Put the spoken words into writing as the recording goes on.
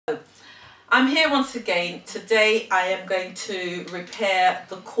I'm here once again. Today I am going to repair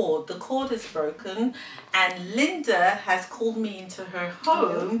the cord. The cord is broken and Linda has called me into her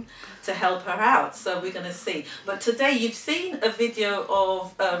home to help her out. So we're going to see. But today you've seen a video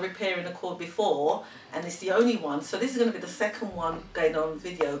of repairing a cord before, and it's the only one. So this is going to be the second one going on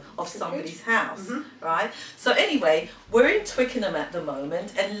video of somebody's house, right? So anyway, we're in Twickenham at the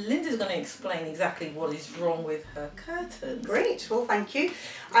moment and Linda's going to explain exactly what is wrong with her curtains. Great, well thank you.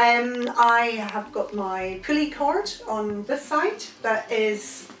 I have got my pulley cord on this side that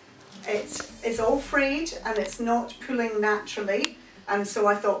is, it's all frayed and it's not pulling naturally, and so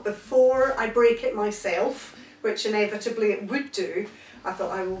I thought before I break it myself, which inevitably it would do, I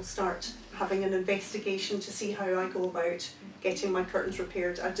thought I will start having an investigation to see how I go about getting my curtains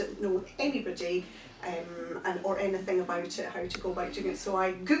repaired. I didn't know anybody or anything about it, how to go about doing it. So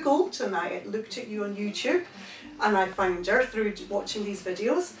I googled and I looked at you on YouTube and I found her through watching these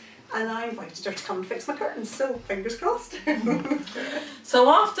videos, and I invited her to come and fix my curtains, so fingers crossed. So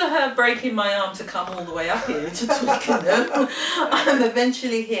after her breaking my arm to come all the way up here to Twickenham, I'm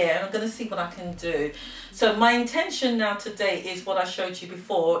eventually here and I'm going to see what I can do. So my intention now today is what I showed you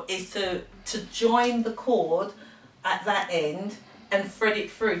before, is to join the cord at that end and thread it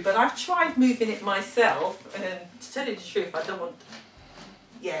through. But I've tried moving it myself, and to tell you the truth, I don't want,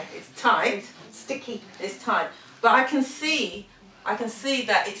 yeah, it's tight. Sticky. It's tight. But I can see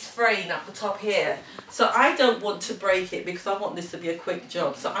that it's fraying up the top here. So I don't want to break it because I want this to be a quick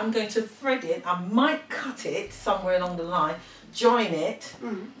job. So I'm going to thread it. I might cut it somewhere along the line, join it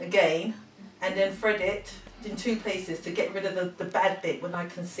again, and then thread it in two places to get rid of the bad bit when I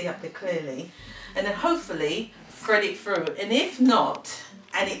can see up there clearly. And then hopefully thread it through. And if not,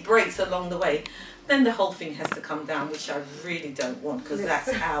 and it breaks along the way, then the whole thing has to come down, which I really don't want because that's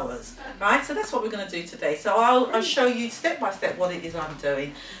hours, right? So that's what we're going to do today. So I'll show you step by step what it is I'm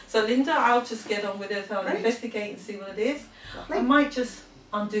doing. So Linda, I'll just get on with it. I'll investigate and see what it is. Lovely. I might just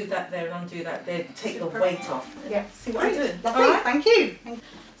undo that there and undo that there, take the weight off and see what I do. Lovely, right? Thank you.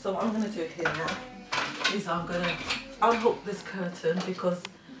 So what I'm going to do here now is I'm going to unhook this curtain because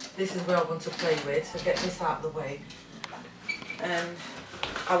this is where I want to play with. So get this out of the way. And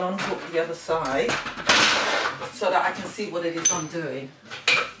I'll unhook the other side so that I can see what it is I'm doing.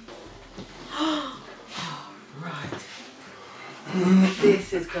 Right.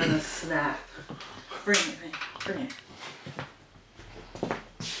 This is going to snap. Bring it, bring it.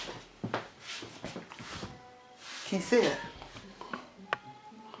 Can you see it?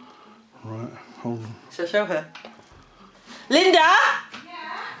 Right, hold on. Shall I show her? Linda! Yeah?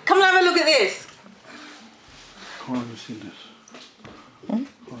 Come and have a look at this. Can't even see this. Can't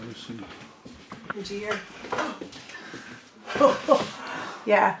even see this. Oh dear.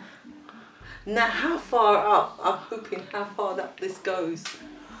 Yeah. Now how far up? I'm hoping how far up this goes.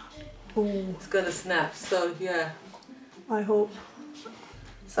 Oh, It's going to snap, so yeah. I hope.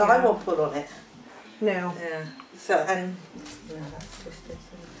 So I won't pull on it. No. Yeah. So, and yeah, that's twisted.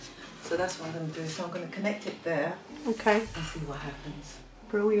 So that's what I'm going to do. So I'm going to connect it there Okay. and see what happens.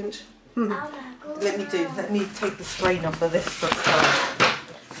 Brilliant. Let me take the strain off of this side.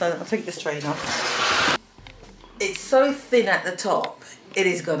 So I'll take the strain off. It's so thin at the top, it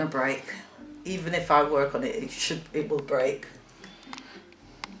is going to break. Even if I work on it, it will break.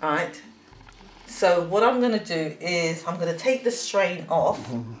 Alright. So what I'm going to do is I'm going to take the strain off.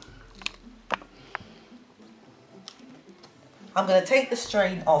 I'm going to take the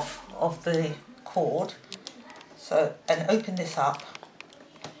strain off of the cord, so, and open this up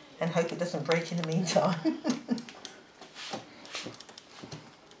and hope it doesn't break in the meantime.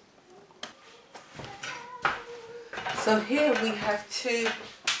 So here we have two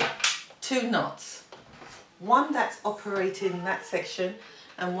knots. One that's operating that section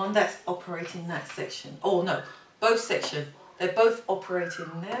and one that's operating that section. Oh no, both sections. They're both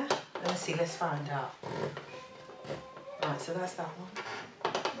operating there. Let's see, let's find out. Right, so that's that one.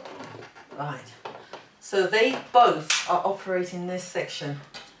 Right. So they both are operating this section.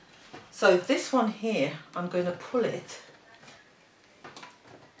 So this one here, I'm going to pull it,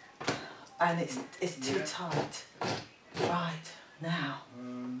 and it's too tight. Right, now,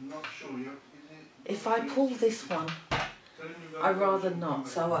 if I pull this one, I'd rather not.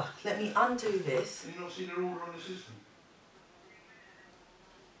 So let me undo this. Can you not see the order on the system?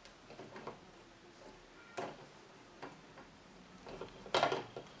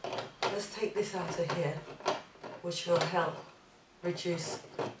 Let's take this out of here, which will help reduce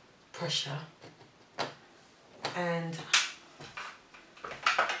pressure. And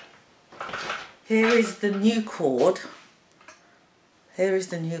here is the new cord. Here is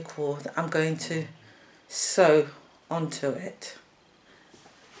the new cord. I'm going to sew onto it.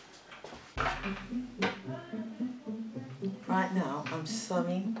 Right now I'm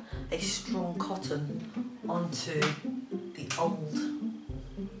sewing a strong cotton onto the old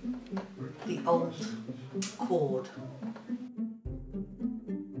cord.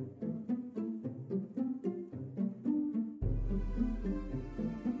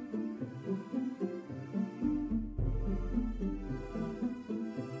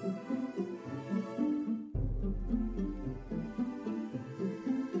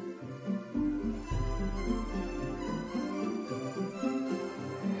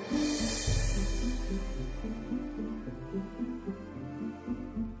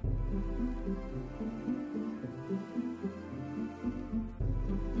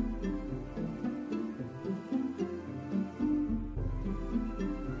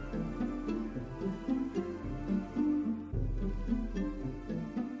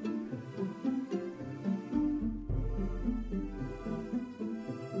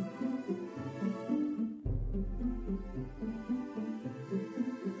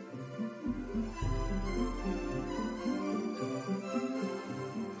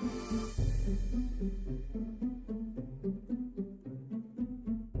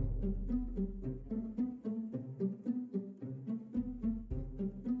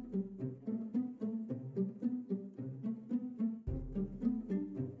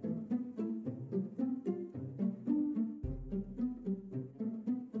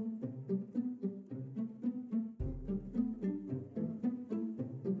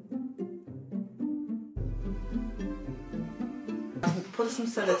 Put some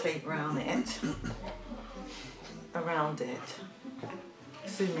sellotape around it.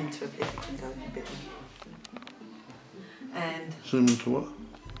 Zoom into it if you can go in a bit. And zoom into what?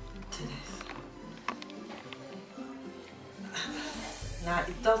 To this. Now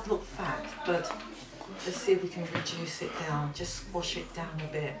it does look fat, but let's see if we can reduce it down. Just squash it down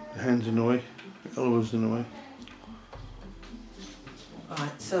a bit. The hand's in the way. The elbow's in the way.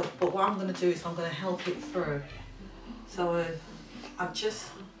 Right. So, but what I'm going to do is I'm going to help it through. So I'm just,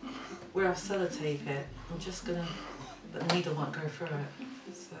 where I've sellotape it, I'm just going to, but the needle won't go through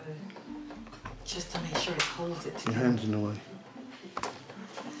it. So, just to make sure it holds it together. Your hand's in the way.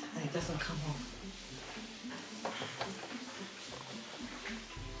 And it doesn't come off.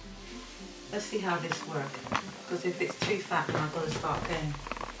 Let's see how this works. Because if it's too fat, then I've got to start again.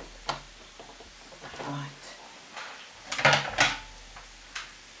 Right.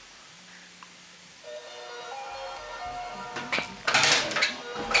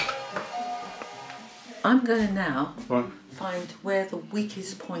 I'm going to now find where the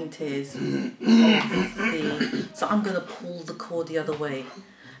weakest point is of the, so I'm going to pull the cord the other way,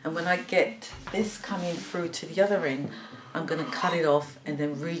 and when I get this coming through to the other end, I'm going to cut it off and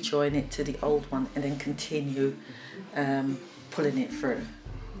then rejoin it to the old one and then continue pulling it through.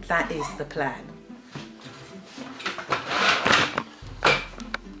 That is the plan.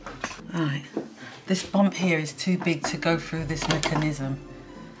 Right, this bump here is too big to go through this mechanism.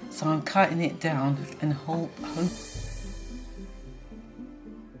 So I'm cutting it down and hope.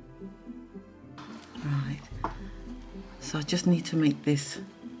 Right. So I just need to make this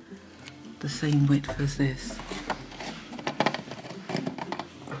the same width as this.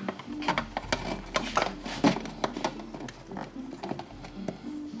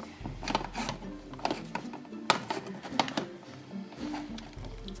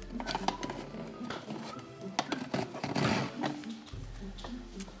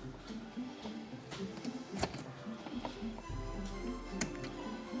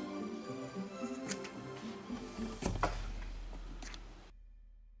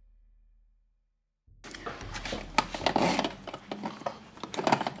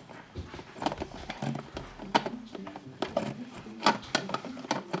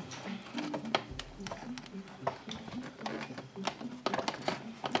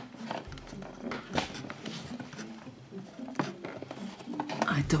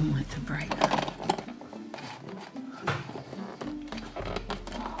 I don't want it to break.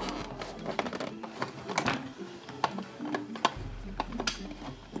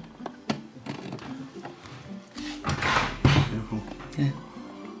 Careful. Yeah.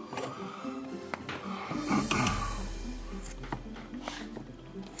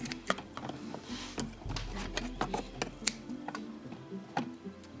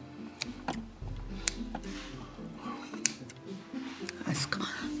 That's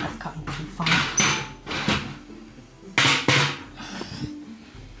cutting too fine.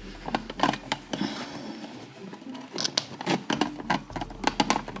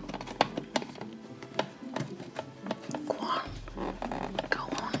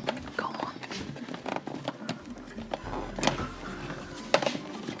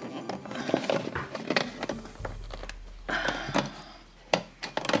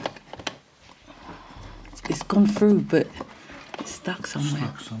 gone through, but it's stuck somewhere.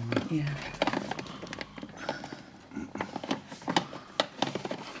 Stuck somewhere. Yeah.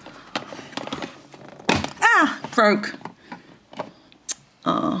 Ah! Broke.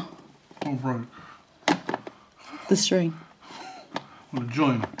 Oh. What broke? The string. Well, the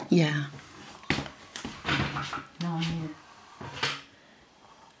join. Yeah. No, I need it.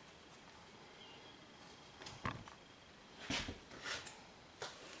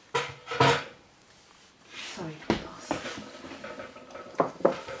 Sorry, boss.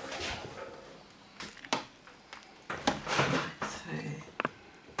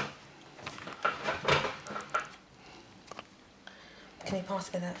 Can you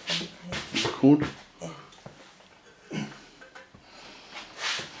pass me that for me, please? Cord? Yeah.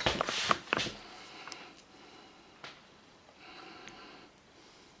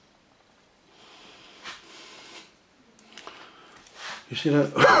 You see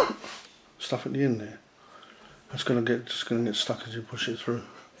that stuff at the end there? It's just gonna get stuck as you push it through.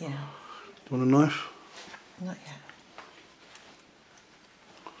 Yeah. Do you want a knife? Not yet.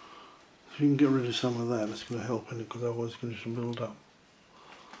 If you can get rid of some of that, that's gonna help in it, because otherwise it's gonna just build up.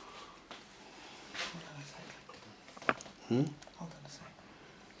 Hold on a second. Hmm? Hold on a second.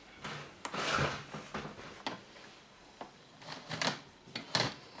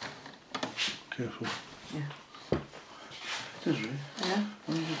 Careful. Yeah. Desiree, Yeah?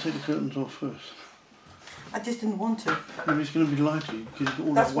 why don't you take the curtains off first? I just didn't want to. Yeah, it's going to be lighty because you've got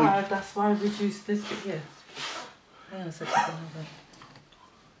all that weight. That's why I reduced this bit here. Hang on a second.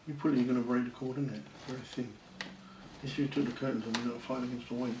 You put it, you're going to braid the cord in it, very thin. If you took the curtains on, you're not fight against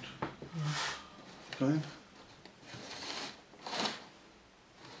the weight. Yeah. Go ahead.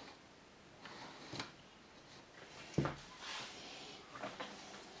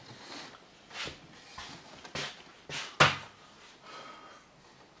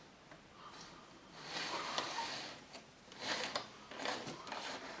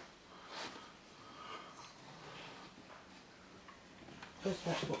 Where's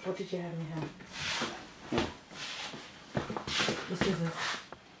that? What did you have in your hand? The scissors.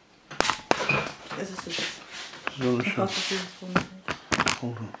 There's the scissors. This is on the Pass shelf. the scissors for me, please.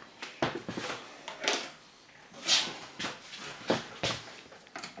 Hold on.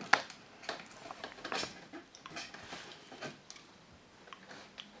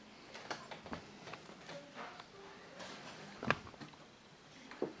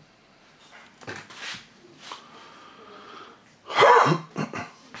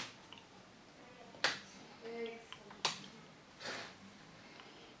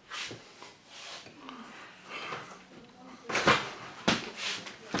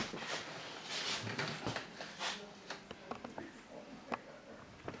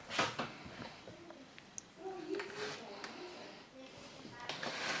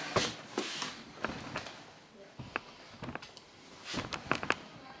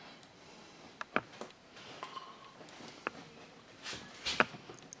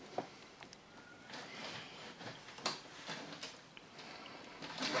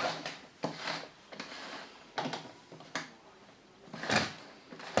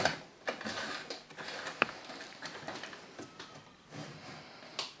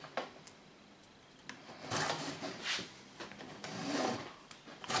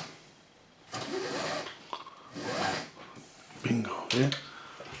 Bingo, yeah?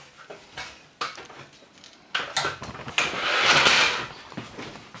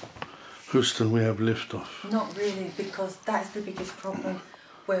 Houston, we have lift off. Not really, because that's the biggest problem,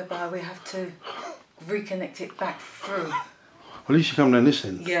 whereby we have to reconnect it back through. Well, at least you come down this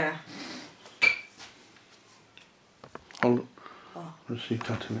end. Yeah. Hold on. Oh. Let's see,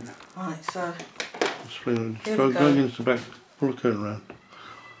 cutting it. Right, so Here Go we go. against the back, pull the curtain round.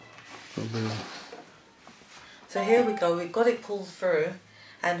 here we go. We've got it pulled through,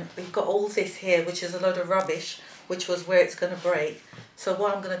 and we've got all this here, which is a load of rubbish, which was where it's going to break. So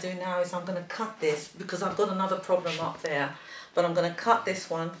what I'm going to do now is I'm going to cut this, because I've got another problem up there. But I'm going to cut this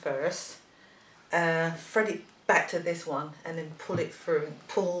one first, thread it back to this one, and then pull it through,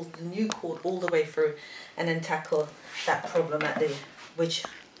 pull the new cord all the way through, and then tackle that problem at the, which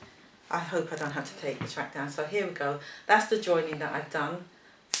I hope I don't have to take the track down. So here we go. That's the joining that I've done.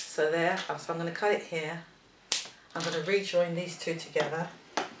 So there, so I'm going to cut it here. I'm going to rejoin these two together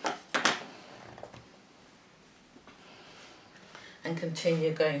and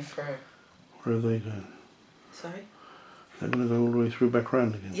continue going through. Where are they going? Sorry? They're going to go all the way through back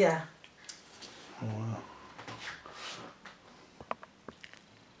round again? Yeah. Oh wow.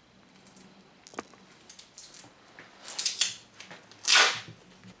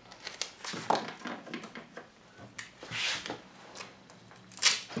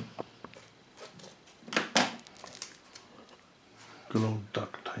 Good old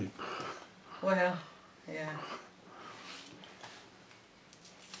duct tape. Well, yeah.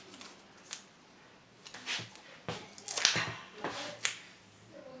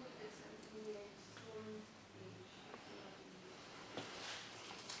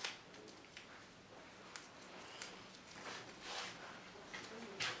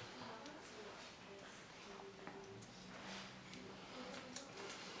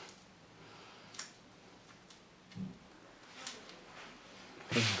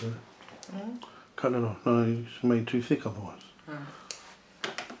 Cut it off. No, it's made too thick otherwise.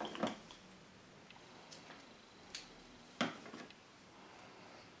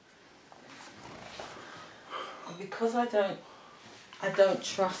 Because I don't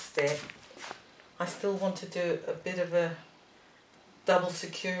trust it, I still want to do a bit of a double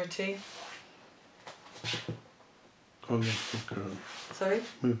security. Go against the curtain. Sorry?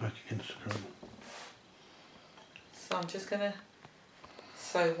 Move back against the curtain. So I'm just going to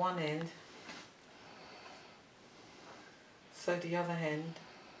sew one end, sew the other end,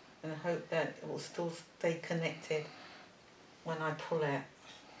 and hope that it will still stay connected when I pull it.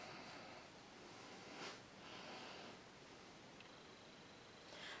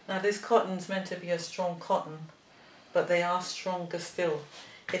 Now this cotton's meant to be a strong cotton, but they are stronger still.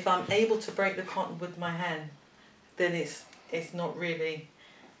 If I'm able to break the cotton with my hand, then it's not really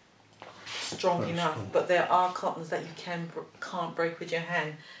strong enough. But there are cottons that you can't break with your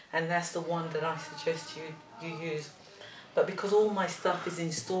hand, and that's the one that I suggest you use. But because all my stuff is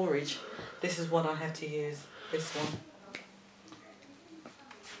in storage, this is what I have to use, this one.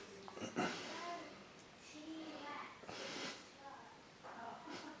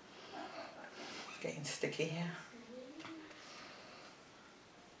 It's getting sticky here.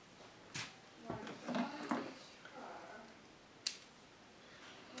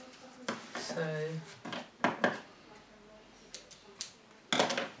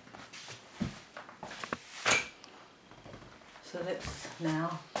 So let's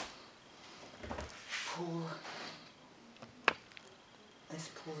now pull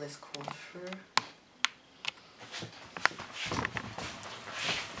this cord through.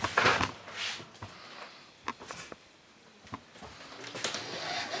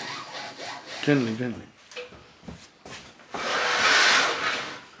 Gently, gently.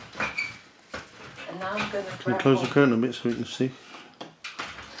 And now I'm going to Can you close the curtain a bit so we can see?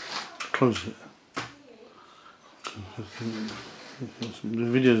 Close it. The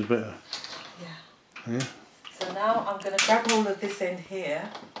video's better. Yeah. Yeah? So now I'm going to grab all of this end here,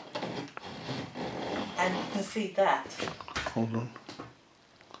 and you can see that. Hold on.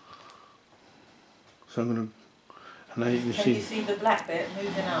 So I'm going to... And now you can Can see... you see the black bit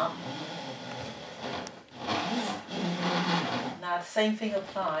moving up? Now the same thing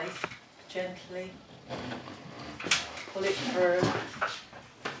applies. Gently pull it through.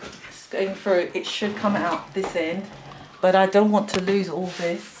 It's going through. It should come out this end, but I don't want to lose all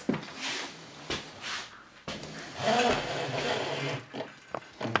this.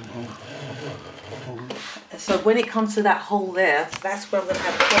 So when it comes to that hole there, that's where I'm going to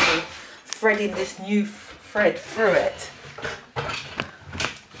have trouble threading this new thread through it.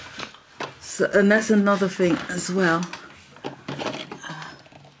 So, and that's another thing as well.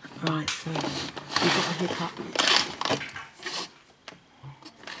 Right, so we've got a hiccup.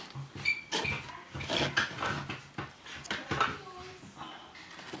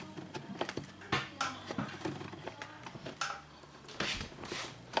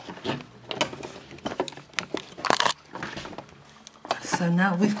 So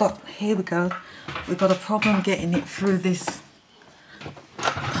now we've got, here we go, we've got a problem getting it through this,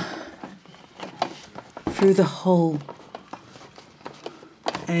 through the hole,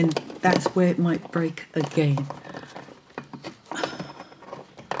 and that's where it might break again.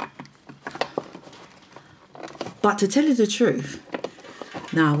 But to tell you the truth,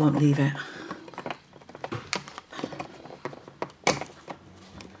 no, I won't leave it.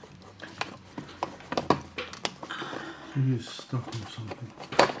 You're stuck on something.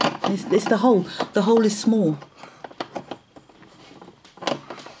 It's the hole. The hole is small.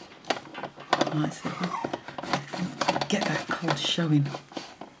 Right, so get that cord showing.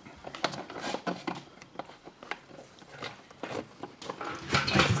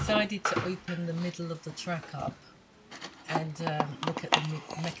 I decided to open the middle of the track up and look at the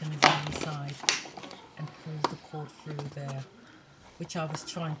mechanism inside and pull the cord through there, which I was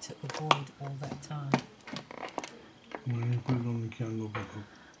trying to avoid all that time. Well, you put it on the candle back up.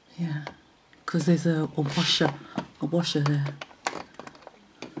 Yeah, because there's a washer there.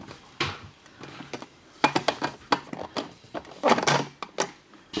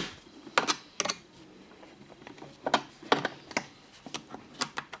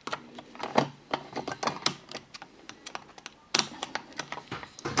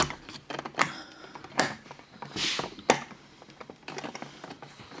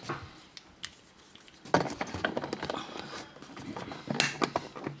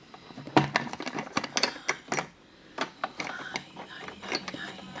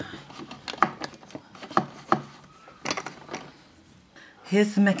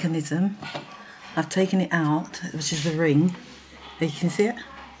 Here's the mechanism. I've taken it out, which is the ring. You can see it?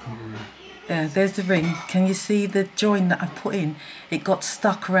 Yeah, there's the ring. Can you see the join that I've put in? It got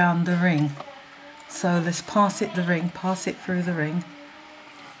stuck around the ring. So let's pass it through the ring.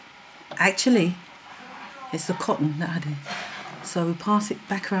 Actually, it's the cotton that I did. So we pass it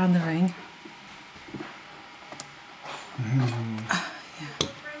back around the ring.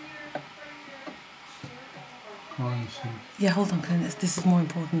 Yeah, hold on, Clint. This is more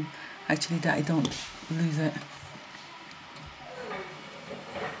important, actually, that I don't lose it.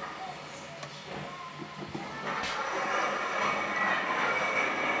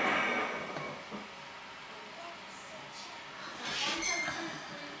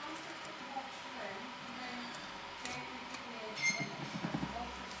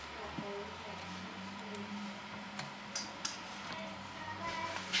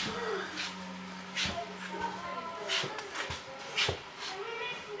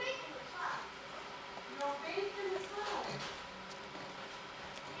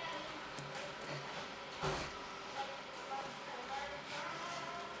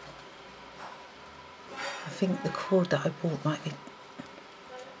 I think the cord that I bought might be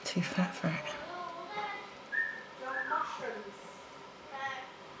too fat for it.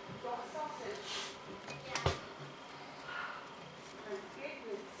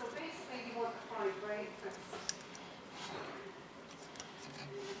 So basically you want a fried breakfast.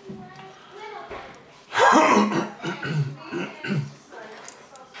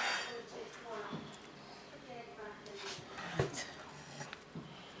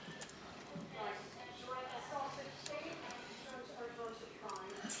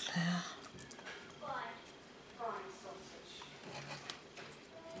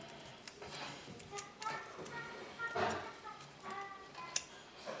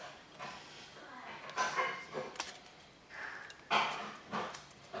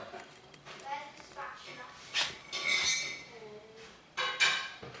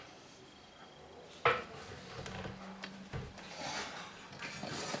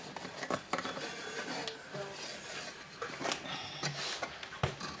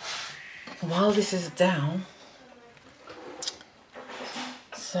 While this is down,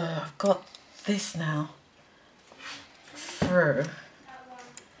 so I've got this now through.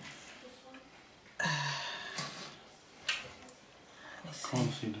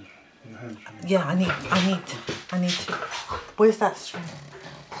 Can't see your hand string. Yeah, I need to. Where's that string?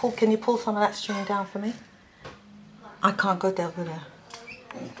 Can you pull some of that string down for me? I can't go down with there.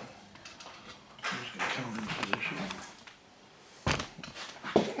 Just get counting position.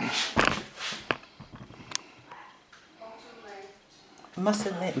 I must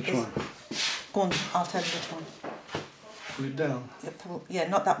admit, Which one? Go on, I'll tell you which one. Pull it down. Yeah,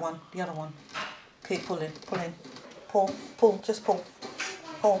 not that one, the other one. Keep pulling, pull, just pull.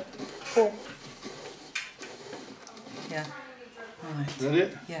 Pull. Yeah. Right. Is that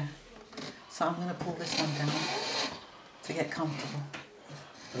it? Yeah. So I'm going to pull this one down to get comfortable.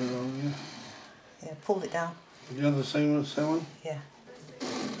 Yeah. Yeah, pull it down. The other same one? Yeah.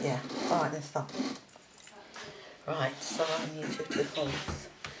 Yeah. All right, then stop. Right, so I need you to hold this.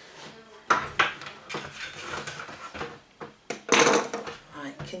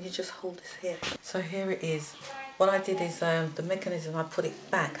 Right, can you just hold this here? So here it is. What I did is the mechanism, I put it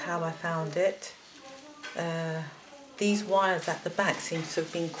back how I found it. These wires at the back seem to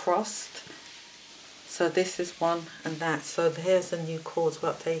have been crossed. So this is one and that. So here's the new cords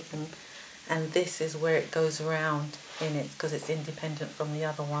we've taken. And this is where it goes around in it because it's independent from the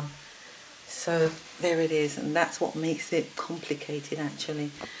other one. So there it is, and that's what makes it complicated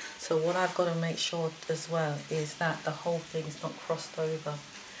actually. So what I've got to make sure as well is that the whole thing is not crossed over.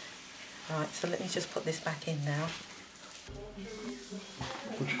 Right, so let me just put this back in now.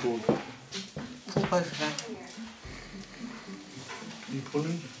 Which cord? Pull both of them. You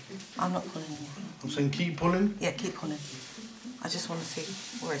pulling? I'm not pulling. I'm saying keep pulling? Yeah, keep pulling. I just want to see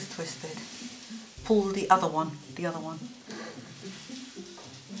where it's twisted. Pull the other one,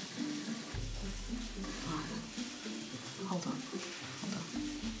 Hold on.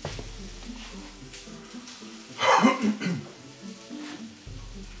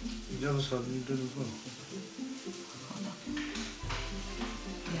 The other side you did as well. Hold on.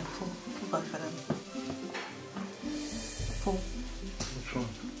 Yeah, pull both of them. Pull. Which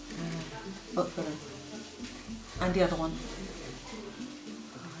one? Both of them. And the other one.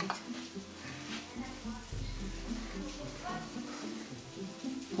 Alright.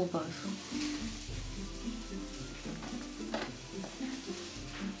 Pull both.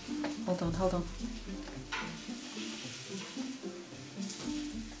 Hold on.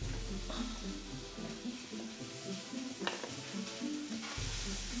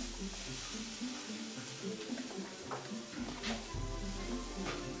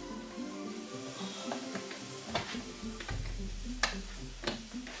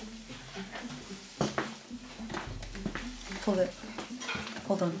 pull it.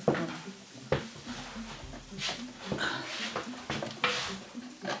 Hold on, hold on.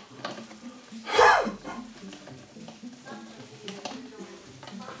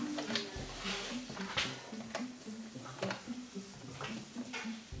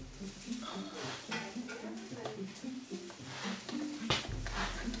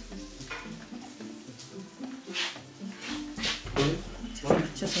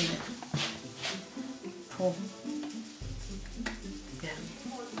 Just in it. Pull. Yeah.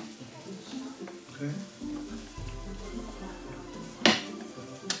 Okay.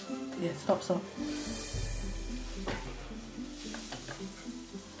 Yeah, stop, stop.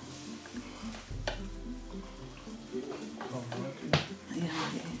 Yeah,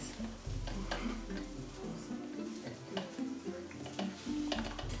 it is.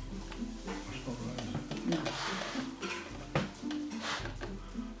 No.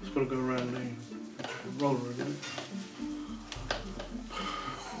 It's got to go around the roller, isn't it?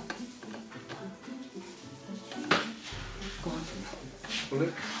 Go on. Pull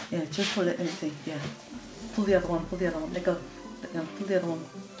it? Yeah, just pull it and see. Yeah. Pull the other one, pull the other one. Let go. Let go. Pull the other one.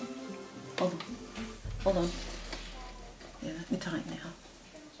 Hold on. Hold on. Yeah, let me tighten it up.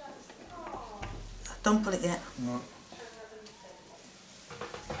 Don't pull it yet. No.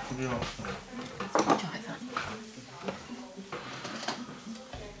 Pull it off. Try that.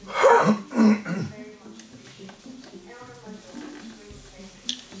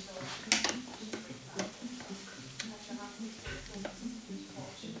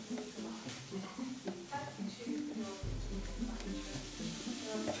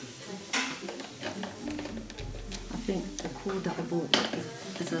 I think the cord that I bought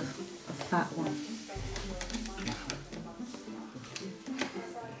is a fat one.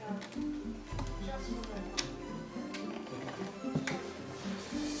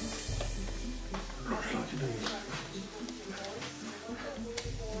 Looks like it is.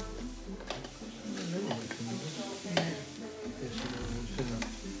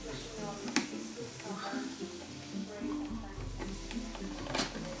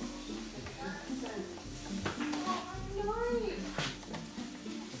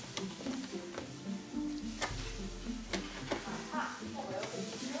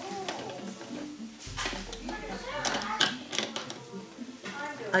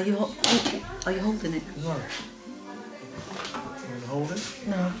 Are you holding it? No. You want to hold it?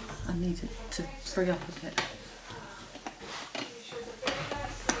 No, I need it to free up a bit.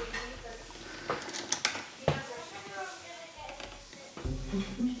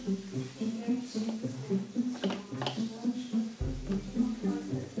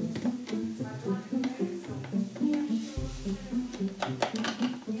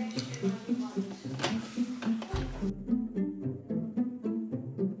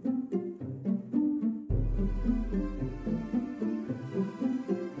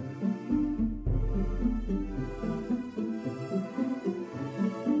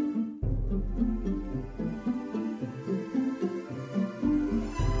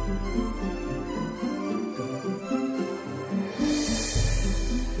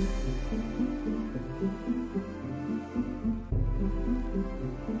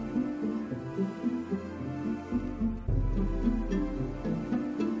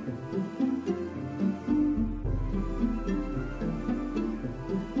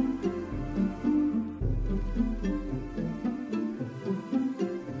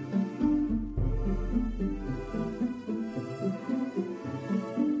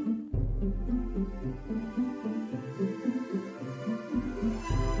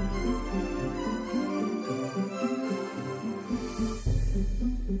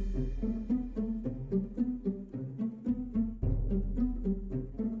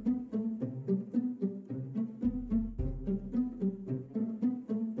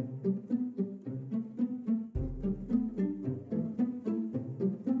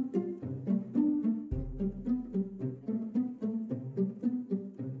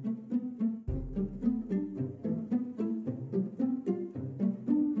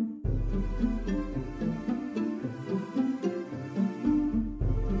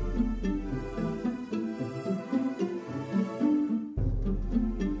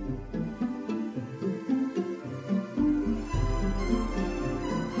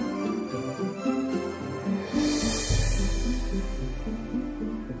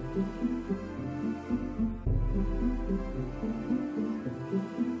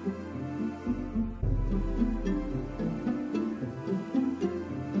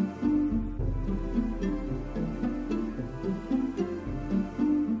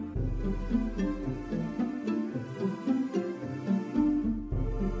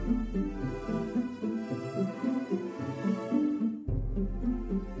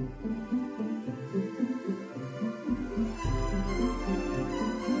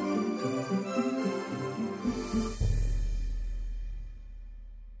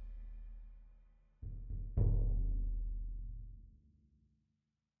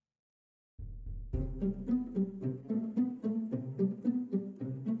 Steps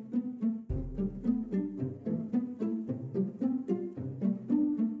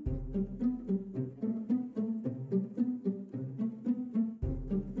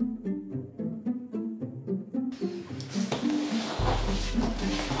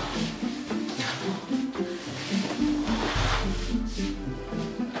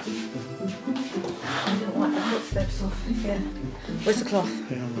off. Yeah. Where's the cloth?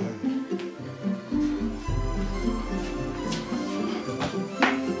 Yeah, right.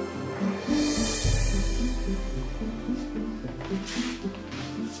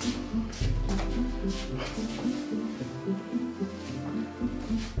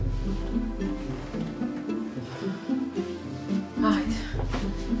 Right.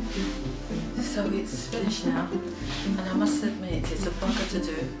 So it's finished now, and I must admit it's a bugger to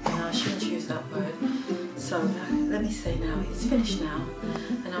do, and I shouldn't use that word. So let me say now, it's finished now,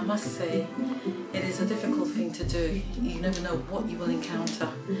 and I must say it is a difficult thing to do. You never know what you will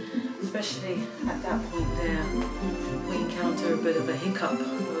encounter, especially at that point there. We encounter a bit of a hiccup,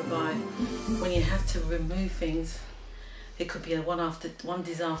 whereby when you have to remove things, it could be one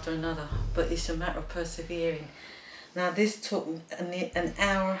disease after another, but it's a matter of persevering. Now this took an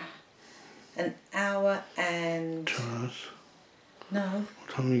hour and 2 hours. no. What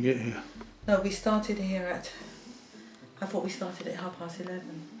time did we get here? No, we started here at, I thought we started at 11:30.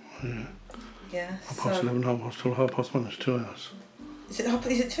 Yeah. Yeah. 11:30, 1:30, it's 2 hours. Is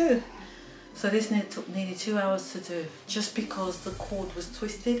it 2? So this took nearly 2 hours to do, just because the cord was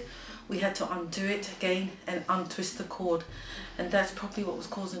twisted. We had to undo it again and untwist the cord, and that's probably what was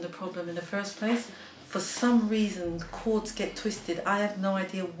causing the problem in the first place. For some reason, cords get twisted. I have no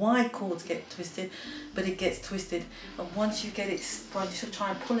idea why cords get twisted, but it gets twisted. And once you get it, once you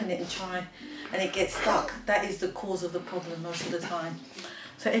try pulling it and it gets stuck, that is the cause of the problem most of the time.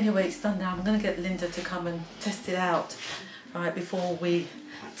 So anyway, it's done now. I'm going to get Linda to come and test it out, right, before we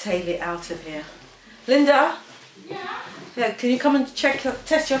tail it out of here. Linda? Yeah, can you come and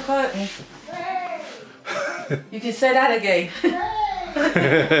test your curtain? You can say that again.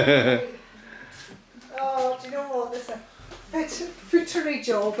 Oh, do you know what? It's a footery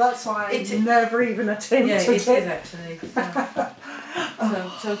job, that's why I never even attempted it. it. Is actually.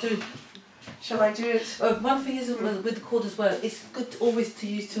 So do. Shall I do it? One thing is with the cord as well, it's good always to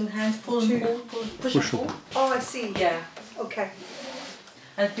use 2 hands, pull and pull, push and pull. Oh, I see. Yeah. Okay.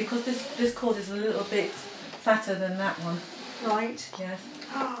 And because this cord is a little bit fatter than that one. Right. Yes.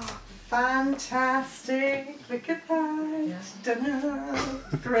 Oh, fantastic. Look at that. Yes.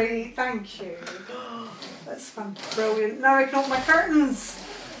 Ta-da. Great, thank you. That's fun. Brilliant. Now I can open my curtains.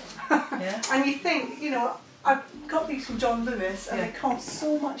 Yeah. And you think, you know, I've got these from John Lewis and they cost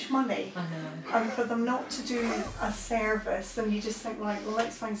so much money. I know. And for them not to do a service, then you just think, right, well,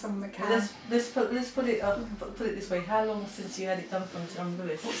 let's find someone that can. Let's put it this way. How long since you had it done from John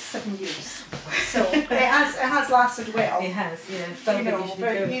Lewis? 7 years. So it has lasted well. It has, yeah. You know,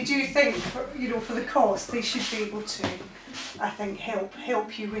 but you do think, you know, for the cost, they should be able to, I think,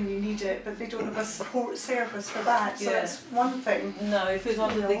 help you when you need it, but they don't have a support service for that. So that's one thing. No, if it's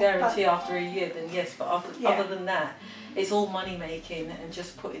under the guarantee after a year, then yes. But other than that, it's all money making, and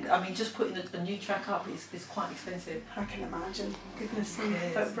just putting a new track up is quite expensive. I can imagine. Goodness me,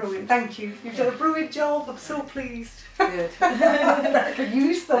 that's brilliant. Thank you. You've done a brilliant job. I'm so pleased. Good. That I can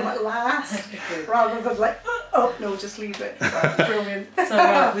use them at last, rather than like, oh no, just leave it. Brilliant. So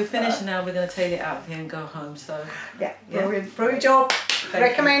right, we're finished now. We're going to take it out of here and go home. So yeah, brilliant. Brilliant job.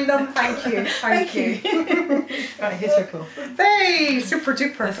 Recommend them. Thank you. Thank you. Right, here's your call. Hey, super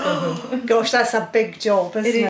duper. Let's go home. Gosh, that's a big job, isn't it?